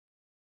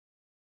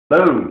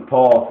Hello,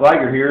 Paul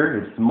Sliger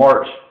here. It's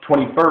March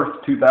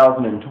 21st,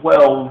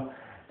 2012,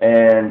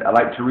 and I'd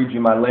like to read you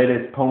my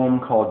latest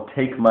poem called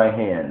Take My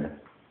Hand.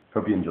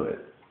 Hope you enjoy it.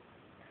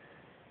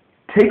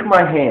 Take my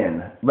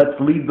hand, let's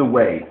lead the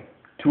way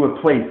to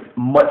a place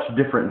much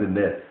different than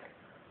this.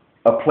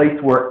 A place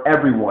where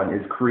everyone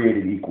is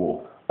created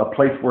equal. A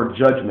place where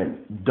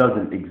judgment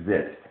doesn't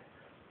exist.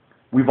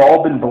 We've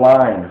all been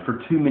blind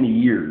for too many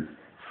years,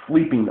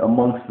 sleeping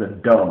amongst the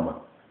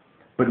dumb.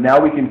 But now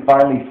we can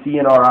finally see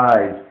in our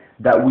eyes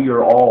that we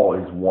are all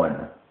as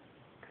one.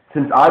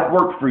 Since I've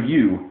worked for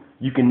you,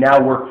 you can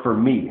now work for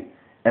me,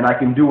 and I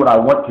can do what I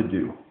want to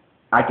do.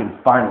 I can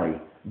finally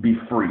be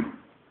free.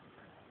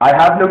 I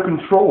have no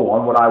control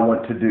on what I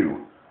want to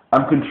do.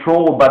 I'm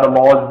controlled by the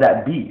laws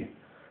that be,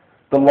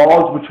 the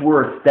laws which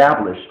were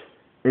established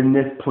in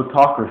this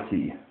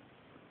plutocracy.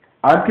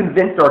 I'm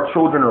convinced our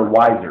children are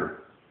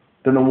wiser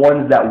than the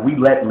ones that we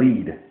let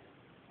lead,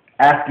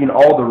 asking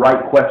all the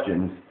right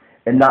questions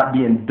and not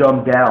being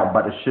dumbed down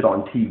by the shit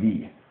on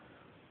TV.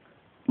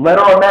 Let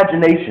our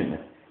imagination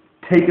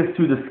take us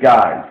to the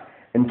skies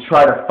and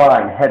try to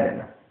find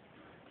heaven,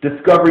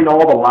 discovering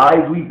all the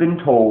lies we've been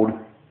told,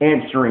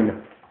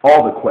 answering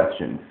all the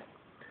questions.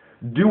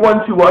 Do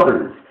unto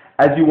others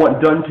as you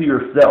want done to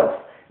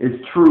yourself is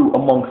true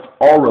amongst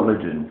all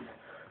religions.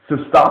 So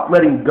stop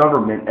letting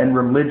government and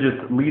religious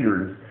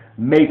leaders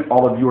make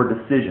all of your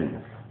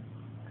decisions.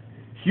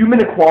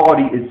 Human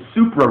equality is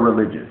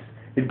supra-religious.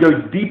 It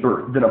goes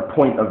deeper than a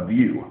point of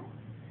view.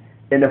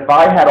 And if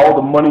I had all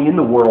the money in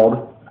the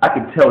world, I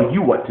could tell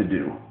you what to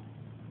do.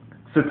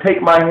 So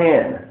take my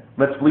hand,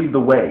 let's lead the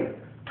way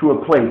to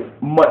a place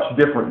much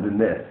different than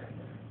this.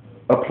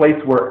 A place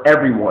where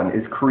everyone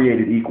is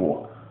created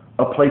equal.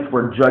 A place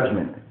where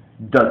judgment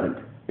doesn't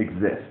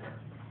exist.